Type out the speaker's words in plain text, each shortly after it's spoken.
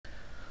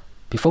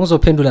before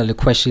ngizophendula le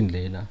question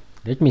lena,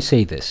 let me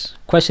say this.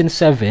 Question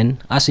 7,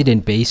 acid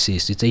and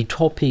bases, it's a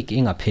topic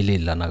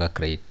ingapheleli lana ka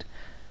grade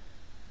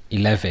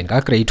 11.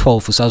 Ka grade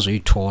 12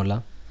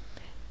 usazoyithola.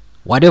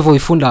 Whatever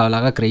uyifunda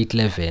la ka grade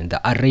 11, the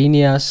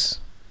Arrhenius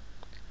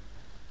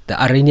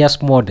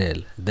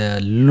model, the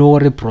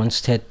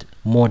Lowry-Bronsted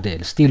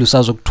model, still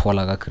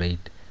usazokuthola ka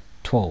grade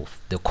 12.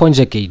 The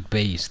conjugate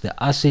base,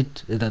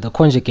 the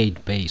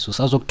conjugate base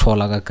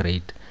usazokuthola ka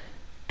grade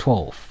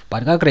 12.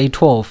 But ka grade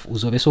 12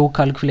 uzobe so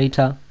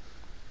calculator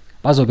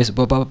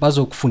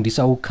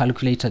bazokufundisa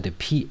ucalculate the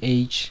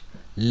pH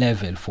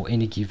level for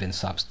any given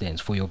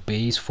substance, for your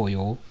base, for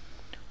your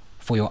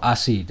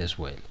acid as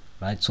well,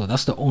 right? So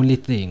that's the only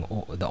thing,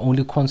 or the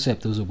only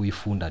concept those we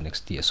funda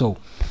next year. So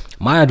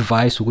my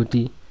advice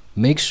ukuthi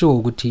make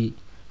sure ukuthi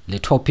le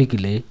topic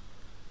le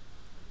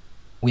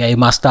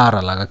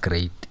uyayimastera la ka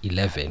grade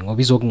 11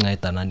 ngoba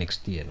izokunceda na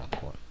next year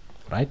nakhona,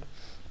 right?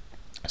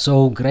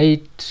 So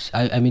grade,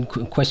 I mean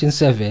question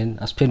 7,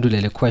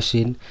 asiphendulele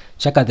question,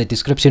 check out the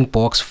description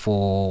box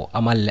for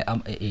a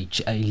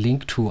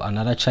link to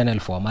another channel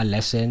for our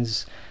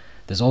lessons.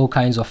 There's all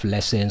kinds of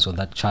lessons on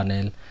that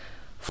channel,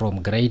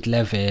 from grade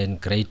 11,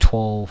 grade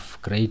 12,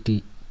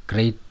 grade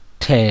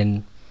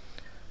 10.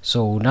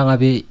 So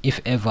nangabe if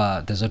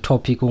ever there's a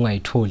topic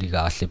ungayitholi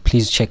kahle,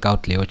 please check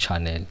out Leo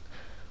channel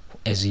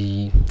as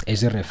a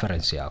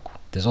reference yakho.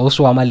 There's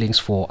also ama links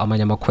for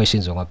amanye ama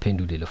questions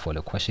ongaphendulile for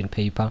the question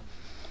paper.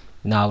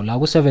 Now la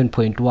ku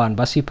 7.1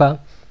 basipha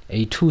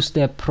a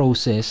two-step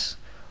process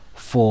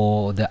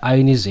for the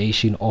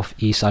ionization of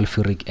a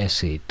sulfuric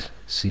acid.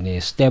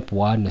 Sine step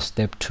 1 and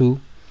step 2,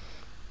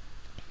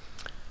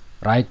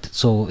 right?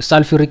 So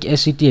sulfuric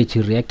acid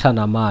yethi reactor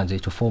namanzi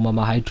to form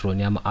ama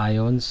hydronium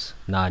ions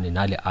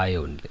nale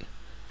ion le,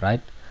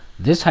 right?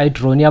 This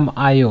hydronium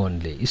ion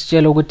le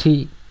isitshela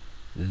ukuthi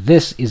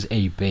this is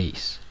a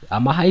base.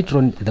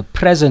 The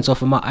presence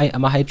of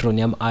ama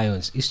hydronium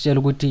ions isitshela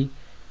ukuthi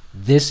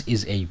this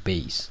is a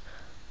base.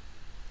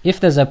 If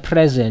there's a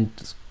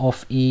presence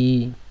of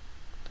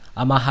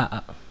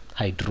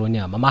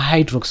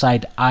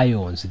hydroxide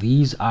ions,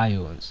 these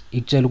ions,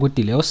 itshela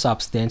ukuthi leyo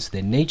substance,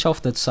 the nature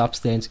of that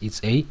substance,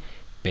 it's a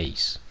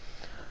base.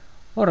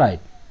 Alright,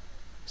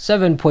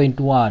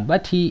 7.1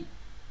 but he,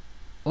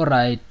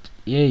 alright,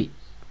 yay,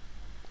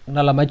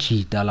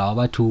 nalamajita lawa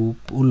bathu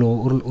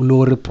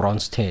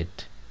Lowry-Bronsted,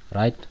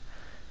 right?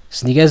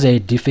 Sneakers a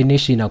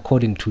definition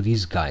according to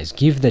these guys.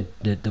 Give the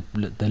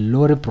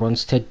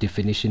Lowry-Bronsted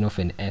definition of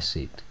an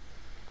acid.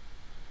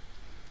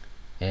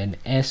 An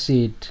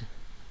acid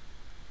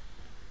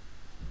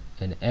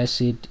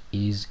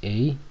is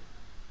a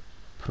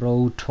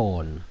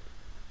proton.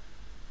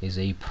 Is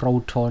a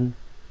proton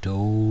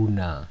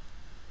donor.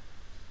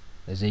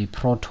 Is a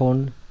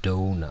proton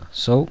donor.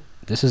 So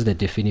this is the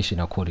definition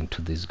according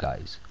to these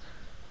guys.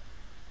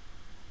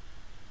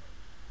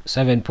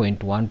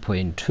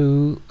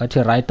 7.1.2, let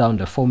me write down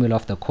the formula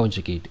of the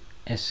conjugate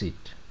acid.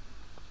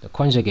 The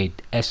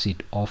conjugate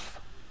acid of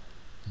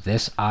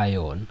this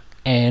ion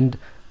and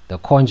the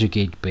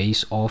conjugate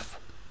base of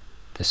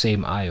the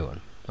same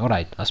ion.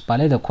 Alright,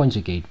 aspale the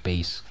conjugate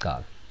base,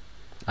 girl.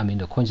 I mean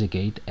the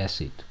conjugate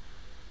acid.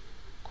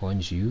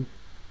 Conjugate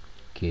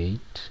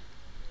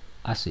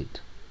acid.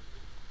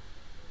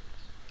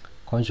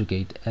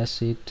 Conjugate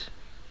acid.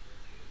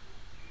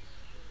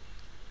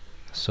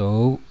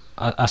 So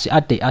as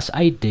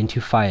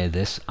identify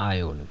this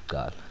ion,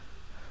 girl,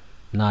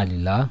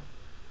 nalila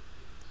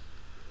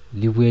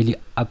liweli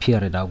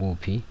appear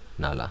dagopi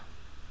nala.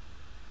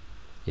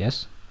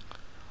 Yes.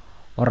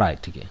 All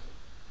right. Okay.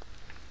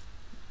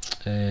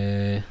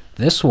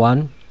 This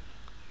one,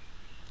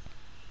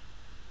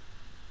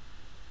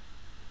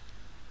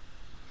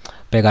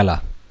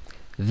 pegala.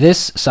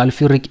 This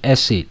sulfuric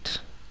acid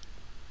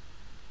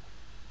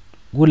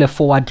kule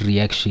forward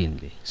reaction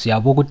le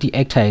siyabo ukuthi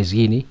actor as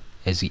yini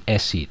as the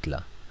acid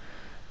la.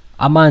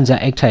 Amanzi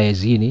actor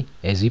as yini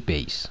as the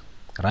base,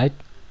 right?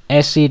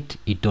 Acid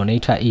it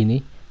donata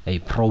ini a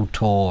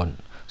proton.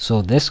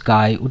 So this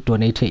guy would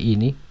donate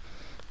ini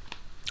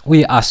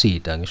we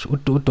acid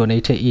would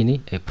donate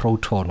ini a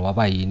proton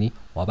waba yini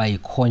waba a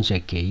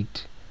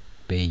conjugate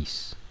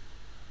base.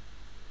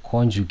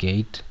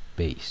 Conjugate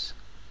base.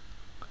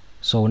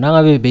 So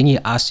nangabe bengi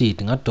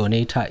acid nga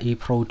donata a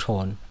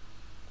proton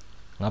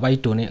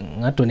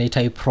nga donate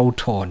a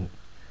proton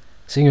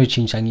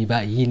sengiyochintsha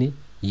ngiba yini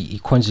I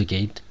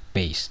conjugate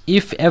base.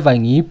 If ever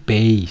ngi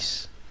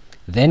base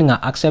then nga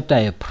accept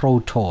a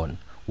proton,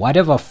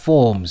 whatever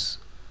forms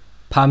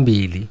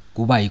phambili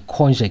kuba I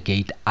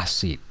conjugate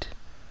acid.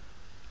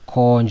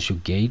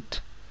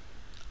 Conjugate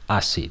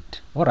acid.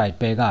 Alright,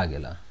 bheka ke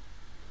la.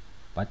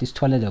 But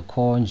isithole the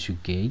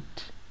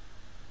conjugate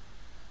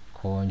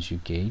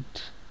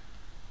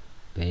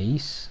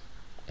base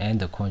and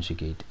the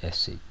conjugate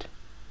acid.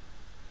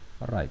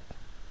 Alright.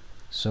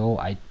 So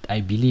I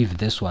believe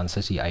this one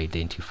says he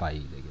identify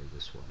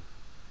this one.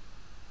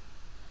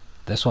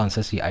 This one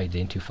says he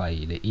identify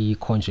the E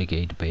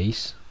conjugate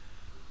base.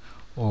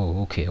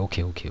 Oh, okay.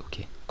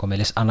 Come,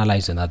 let's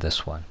analyze another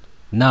one.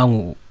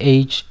 Now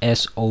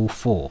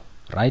HSO4,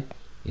 right?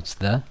 It's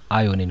the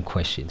ion in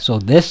question. So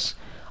this,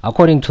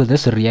 according to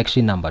this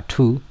reaction number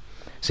 2,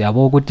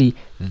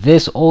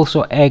 this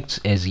also acts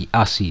as the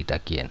acid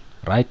again,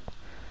 right?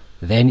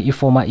 Then if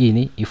forma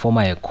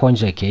a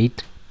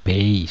conjugate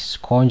base,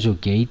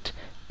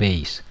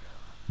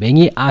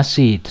 bengi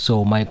acid,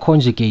 so my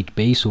conjugate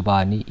base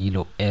ubani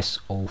ilo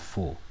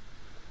SO4,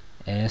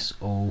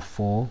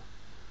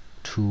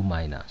 2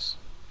 minus.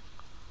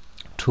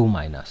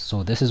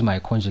 So this is my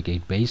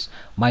conjugate base.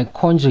 My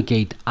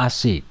conjugate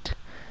acid,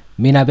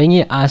 mina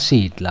bengi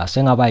acid la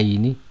sengaba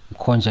yini,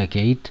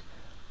 conjugate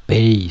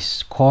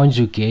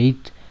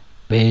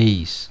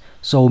base.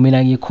 So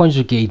mina ngi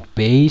conjugate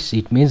base,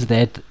 it means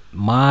that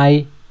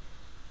my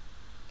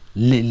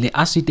the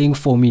acid thing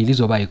for me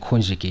is over a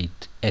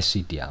conjugate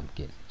acid yam.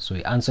 So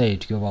the answer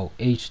is about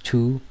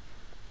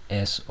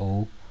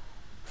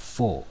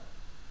H2SO4.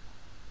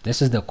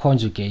 This is the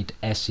conjugate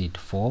acid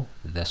for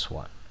this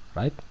one,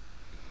 right?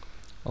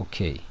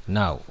 Okay,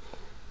 now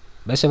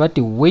let's see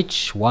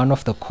which one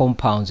of the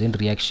compounds in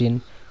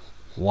reaction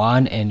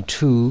 1 and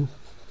 2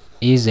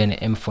 is an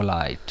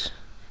ampholyte.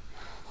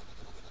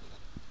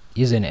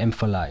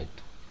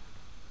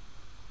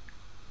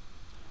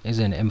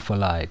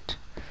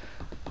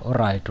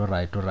 Alright.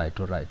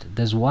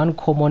 There's one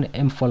common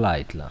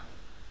ampholyte la.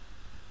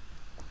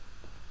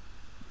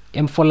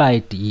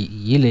 Ampholyte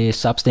yile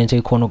substance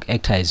economic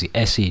act as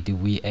acid,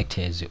 we act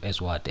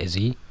as what? As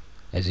a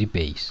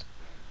base.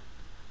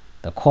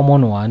 The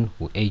common one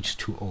with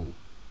H2O.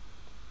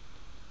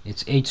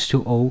 It's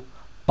H2O,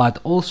 but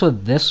also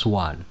this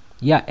one,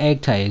 yeah,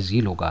 act as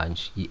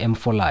iloganj,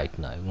 ampholyte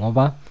na.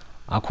 Ngoba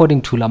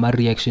according to lama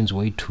reactions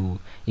way 2,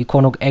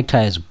 economic act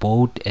as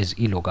both as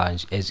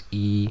iloganj as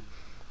the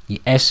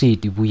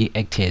acid we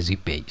act as a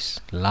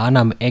base. Lana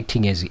I'm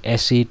acting as the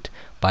acid,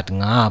 but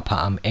ngapha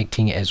I'm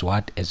acting as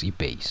what? As a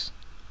base.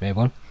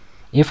 Right?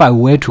 If I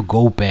were to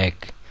go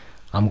back,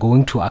 I'm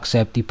going to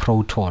accept the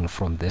proton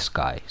from this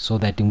guy, so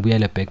that we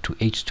will back to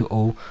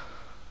H2O,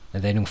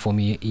 and then for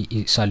me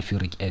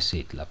sulfuric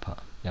acid lapha.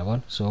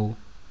 Right? So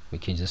we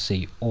can just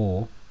say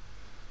O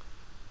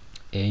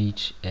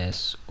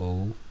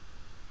HSO4.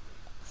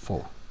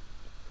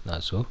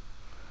 That's so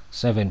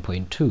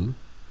 7.2.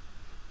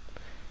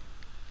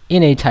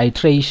 In a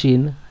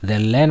titration, the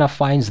learner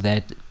finds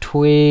that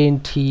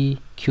 20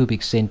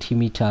 cubic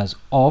centimeters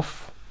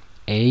of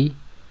a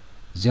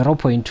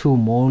 0.2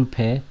 mole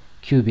per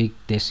cubic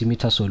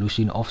decimeter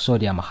solution of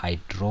sodium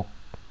hydrogen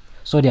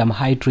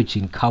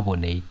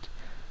carbonate.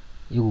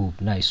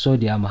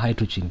 Sodium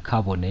hydrogen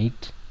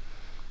carbonate.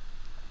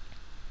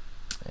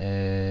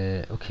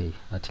 Okay,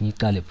 athi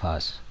ngiqale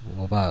phasi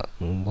ngoba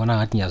ngibona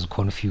ngathi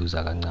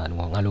ngiyaziconfuse kancane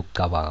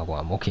ngalokugcabanga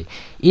kwami. Okay,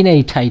 in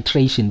a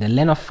titration, the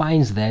learner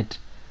finds that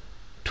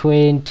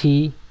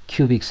 20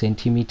 cubic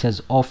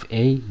centimeters of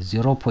a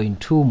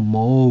 0.2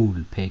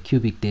 mole per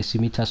cubic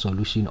decimeter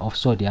solution of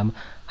sodium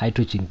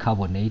hydrogen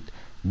carbonate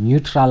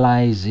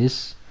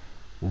neutralizes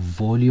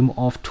volume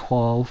of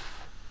 12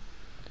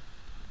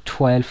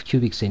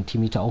 cubic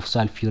centimeter of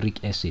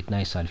sulfuric acid.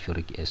 Nice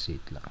sulfuric acid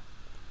la.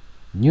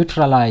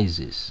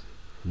 Neutralizes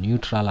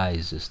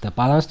the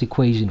balanced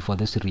equation for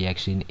this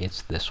reaction.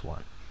 It's this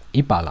one.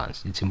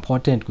 Balanced. It's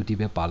important to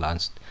be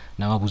balanced.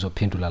 Now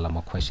uzophendula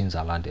lama questions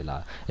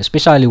alandela,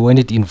 especially when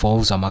it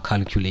involves our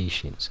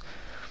calculations.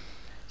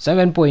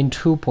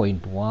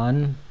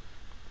 7.2.1.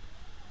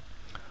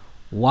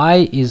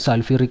 Why is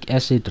sulfuric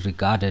acid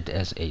regarded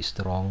as a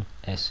strong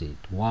acid?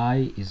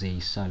 Why is a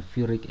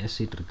sulfuric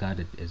acid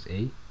regarded as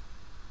a?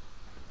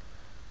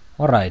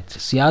 Alright,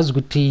 siyazi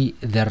ukuthi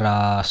there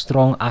are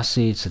strong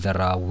acids,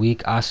 there are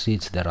weak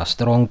acids, there are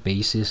strong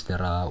bases,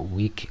 there are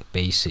weak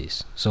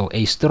bases. So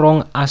a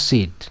strong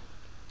acid,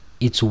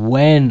 it's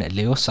when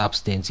leyo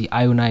substance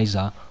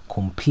ionizer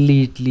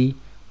completely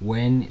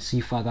when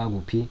sifaka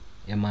kuphi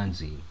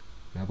emanzini.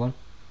 Yabona?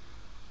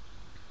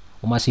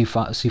 Uma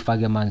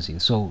sifaka emanzini.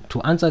 So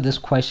to answer this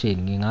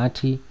question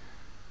ngingathi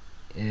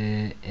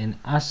an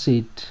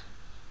acid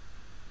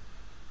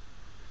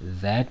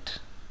that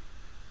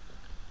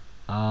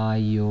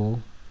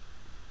ionizes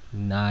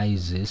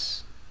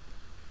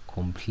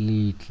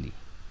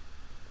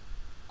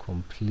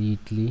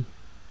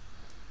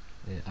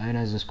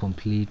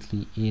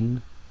completely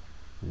in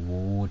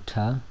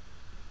water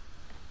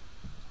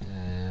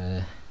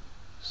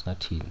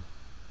starting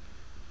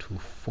to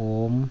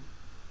form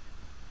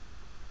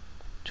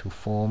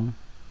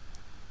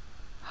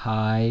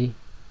high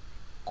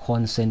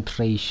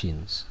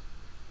concentrations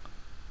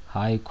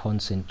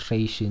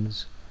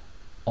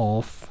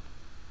of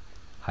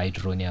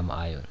hydronium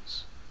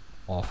ions,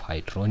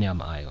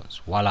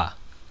 voila,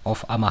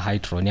 of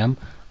hydronium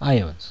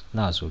ions.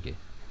 Nazo-ke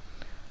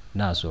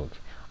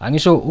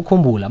angisho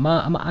ukhumbula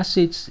ama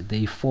acids,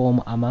 they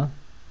form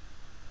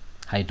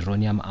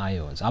hydronium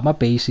ions,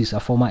 bases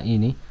forma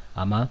ini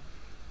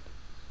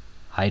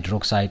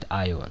hydroxide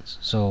ions.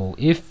 So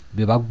if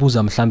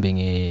bebakubuza mhlambe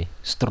nge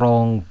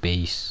strong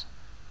base,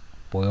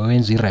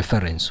 boyenza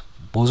reference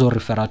bozo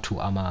refer to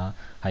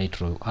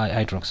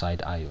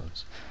hydroxide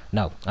ions.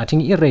 Now I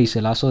think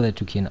erase la so that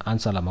you can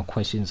answer lama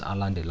questions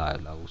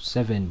alandelayo la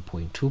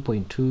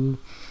 7.2.2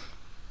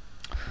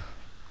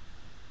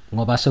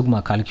 ngoba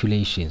sekuma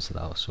calculations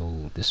la,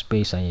 so the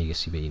space angeke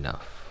sibe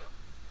enough.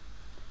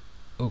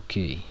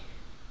 Okay,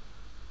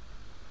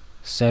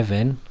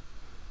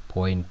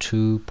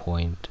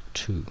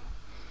 7.2.2.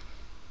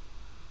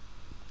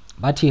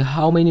 But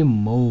how many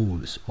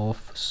moles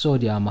of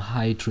sodium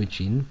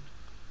hydrogen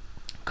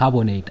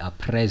carbonate are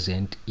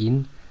present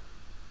in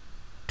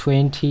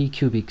 20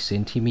 cubic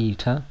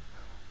centimeter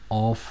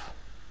of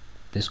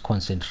this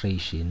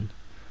concentration?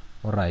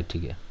 Alright,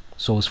 again.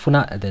 So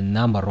sifuna the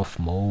number of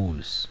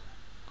moles.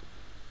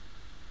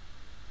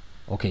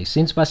 Okay,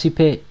 since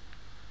basiphe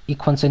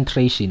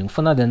concentration,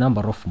 ngifuna the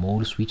number of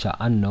moles which are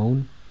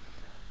unknown.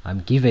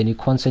 I'm given a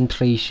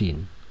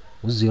concentration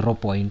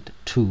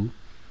 0.2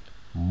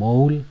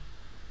 mole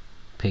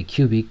per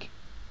cubic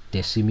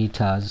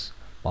decimeters,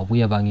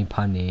 babuya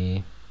bangipha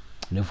ne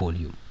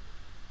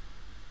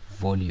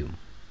volume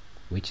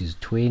which is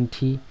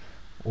 20.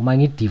 Uma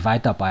ngi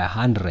divide by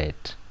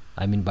 100,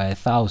 I mean by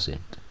 1000,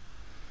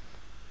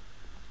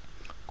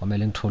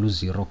 kwamele ngithole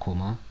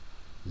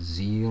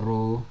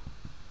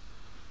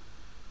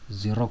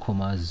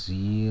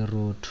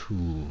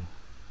 0.02.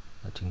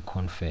 I think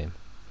confirm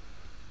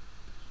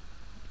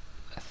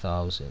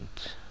 1000.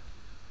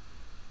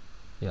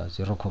 Yeah,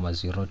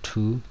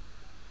 0.02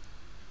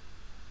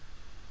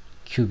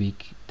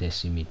 cubic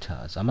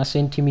decimeters. Ama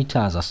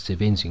centimeters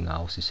asisebenzi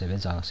ngawo,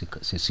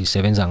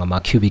 sisebenza ngama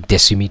cubic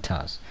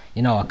decimeters.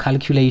 In our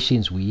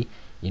calculations we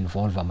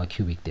involve ama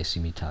cubic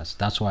decimeters.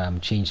 That's why I'm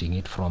changing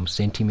it from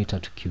centimeter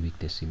to cubic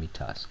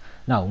decimeters.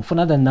 Now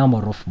ngifuna the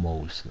number of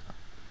moles.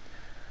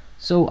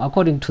 So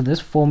according to this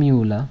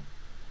formula,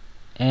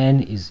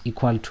 N is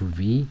equal to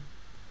V.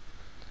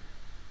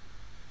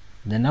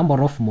 The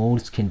number of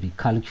moles can be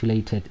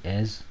calculated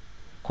as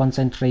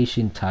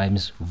concentration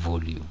times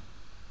volume.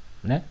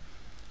 Ne?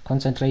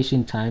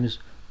 Concentration times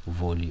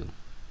volume.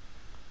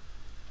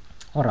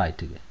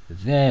 Alright,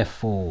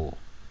 therefore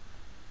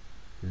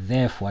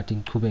I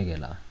think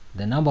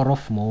the number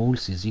of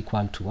moles is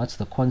equal to, what's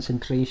the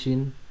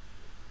concentration?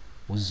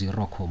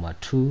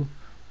 0.2.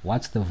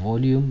 What's the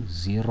volume?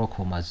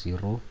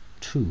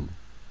 0.02.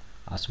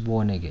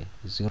 Asibone ke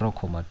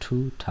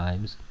 0.2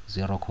 times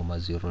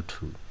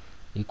 0.02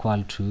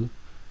 equal to,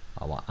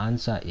 our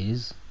answer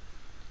is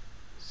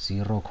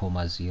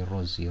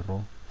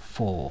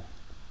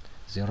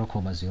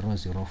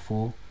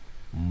 0.004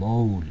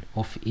 mole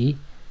of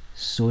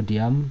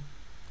sodium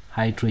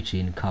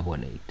hydrogen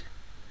carbonate.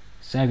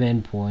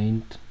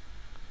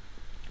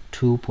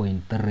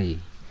 7.2.3.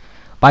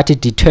 But it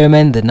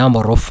determined the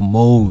number of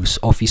moles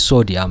of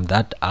sodium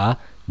that are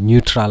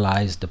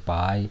neutralized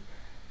by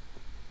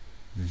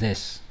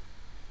this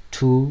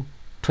 20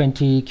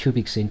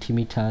 cubic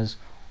centimeters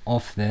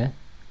of the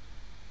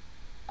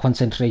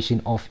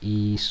concentration of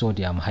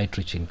sodium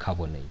hydrogen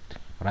carbonate,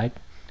 right?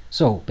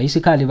 So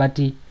basically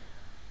bati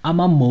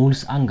ama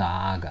moles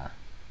angaka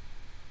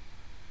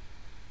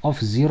of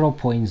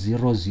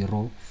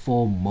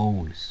 0.004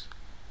 moles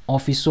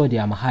of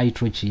sodium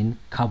hydrogen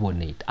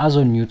carbonate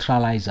azo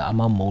neutralize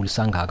ama moles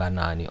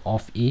angakanani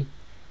of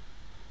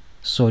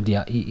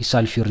sodium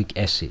sulfuric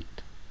acid.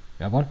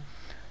 Yabona?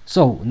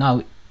 So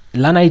now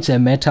lana it's a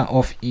matter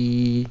of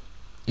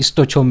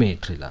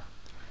stoichiometry la.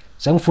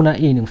 Ngifuna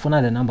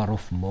ngifuna the number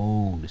of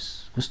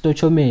moles. Ku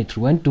stoichiometry,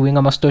 when doing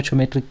ama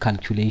stoichiometric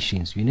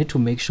calculations, you need to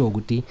make sure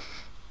ukuthi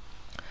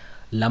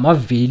lama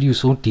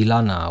values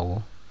udila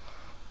nawo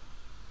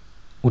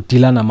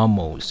udila nama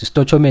moles.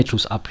 Stoichiometry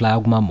us apply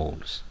kuma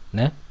moles,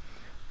 ne?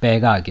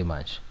 Bheka ke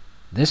manje.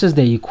 This is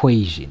the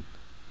equation.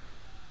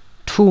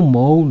 2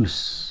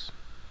 moles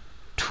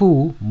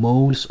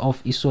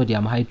of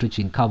sodium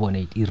hydrogen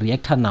carbonate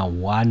reactor na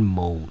 1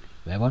 mole.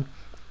 Yabona?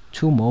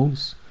 2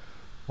 moles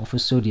of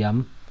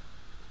sodium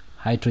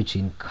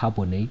hydrogen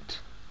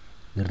carbonate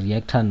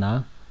reactor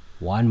na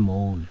 1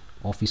 mole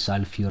of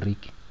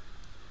sulfuric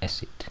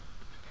acid,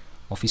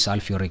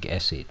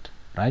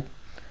 right?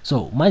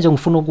 So manje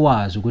ngifuna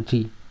ukwazi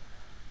ukuthi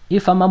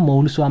if ama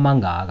moles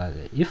amangaka,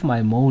 if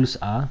my moles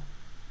are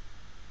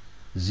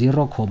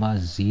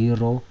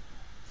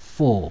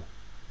 0.04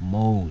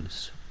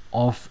 moles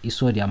of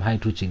sodium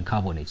hydrogen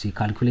carbonate,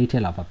 sicalculate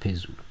lapha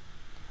phezulu.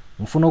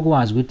 Ngifuna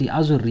ukwazi ukuthi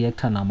azo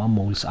reactor nama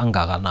moles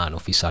angakanani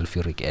of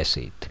sulfuric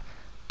acid.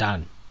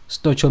 Done.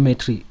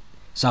 Stoichiometry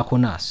sakho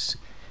nasi.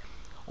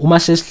 Uma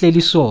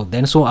sesihleli so,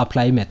 then so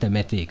apply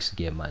mathematics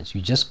ke manje.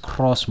 You just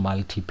cross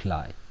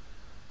multiply.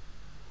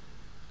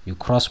 You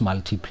cross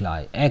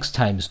multiply x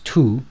times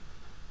 2,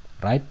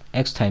 right?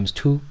 X times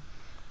 2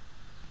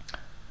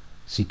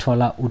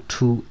 sithola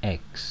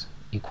u2x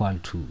equal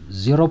to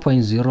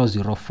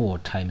 0.004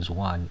 times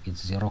 1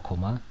 is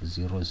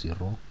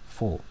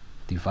 0.004.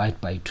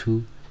 Divide by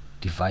 2,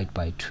 divide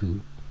by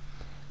 2.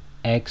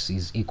 X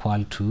is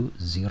equal to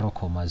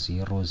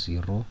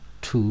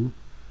 0.002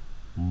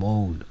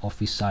 mole of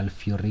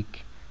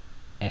sulfuric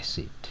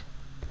acid.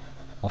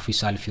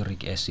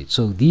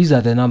 So these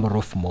are the number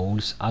of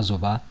moles as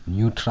over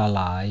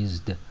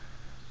neutralized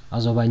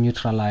azoba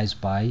neutralized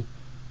by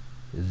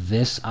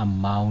this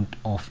amount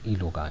of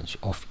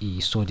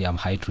sodium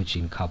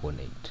hydrogen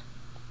carbonate.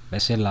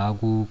 Bese la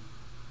ku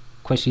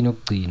question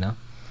yokugcina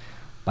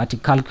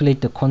but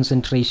calculate the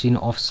concentration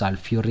of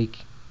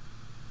sulfuric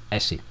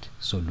acid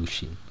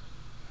solution.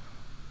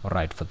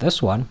 Alright, for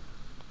this one,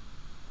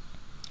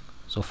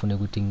 so fune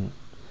ukuthi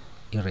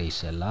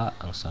erase la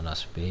angsana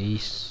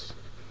space.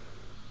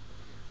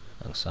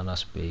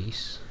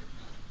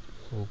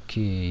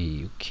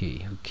 Okay,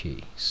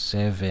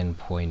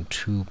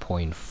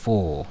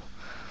 7.2.4.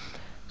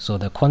 So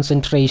the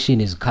concentration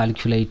is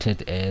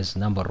calculated as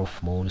number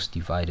of moles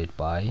divided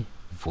by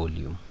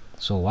volume.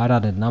 So what are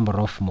the number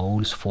of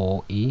moles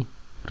for E?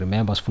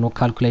 Remember, if no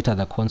calculator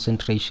the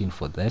concentration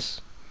for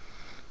this.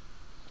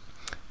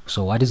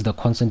 So what is the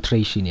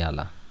concentration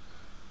yala?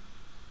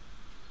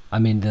 I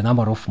mean the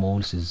number of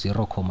moles is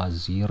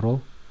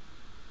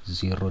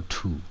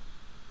 0.002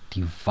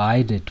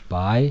 divided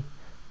by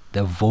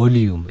the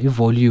volume. A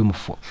volume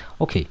for,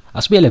 okay,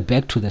 as well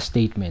back to the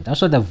statement.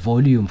 That's what the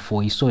volume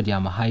for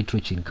sodium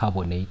hydrogen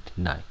carbonate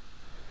now.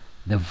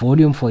 The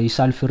volume for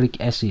sulfuric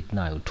acid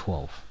now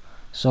 12.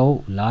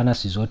 So lana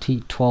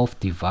sizoti 12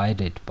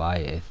 divided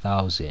by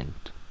 1000.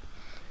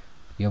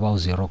 You about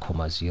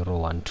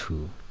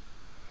 0.012.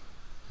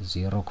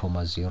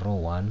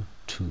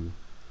 0.012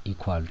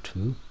 equal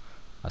to,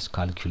 as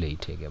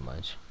calculated again,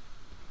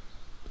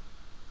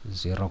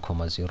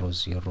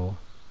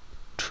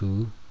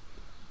 0.002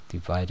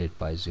 divided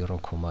by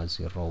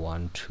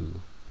 0.012.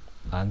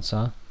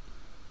 Answer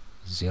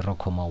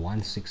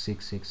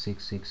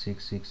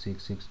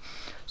 0.16666666666.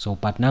 So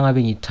but now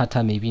having it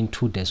tata maybe in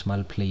 2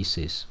 decimal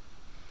places.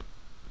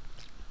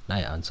 Now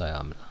answer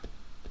am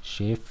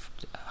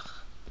shift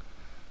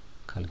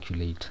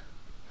calculate.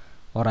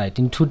 Alright,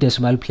 in 2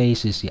 decimal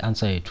places the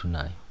answer is to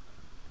 9.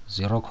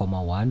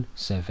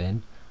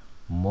 0.17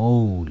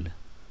 mole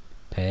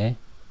per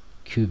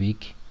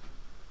cubic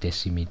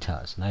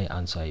decimeters. Now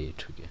answer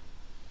it again.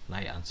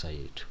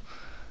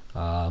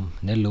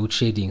 Ne load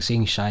shading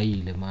saying shy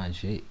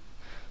manje.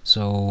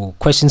 So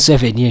question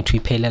 7 here to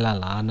iphelela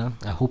lana.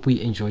 I hope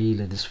we enjoy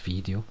this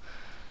video.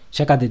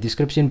 Check out the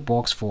description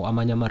box for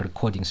amanyama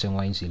recordings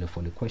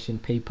for the question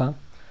paper.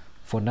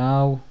 For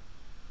now,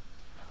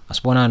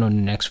 asibonana on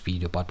the next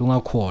video, but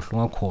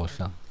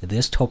ungakhohlwa,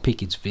 this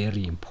topic is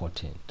very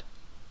important.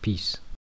 Peace.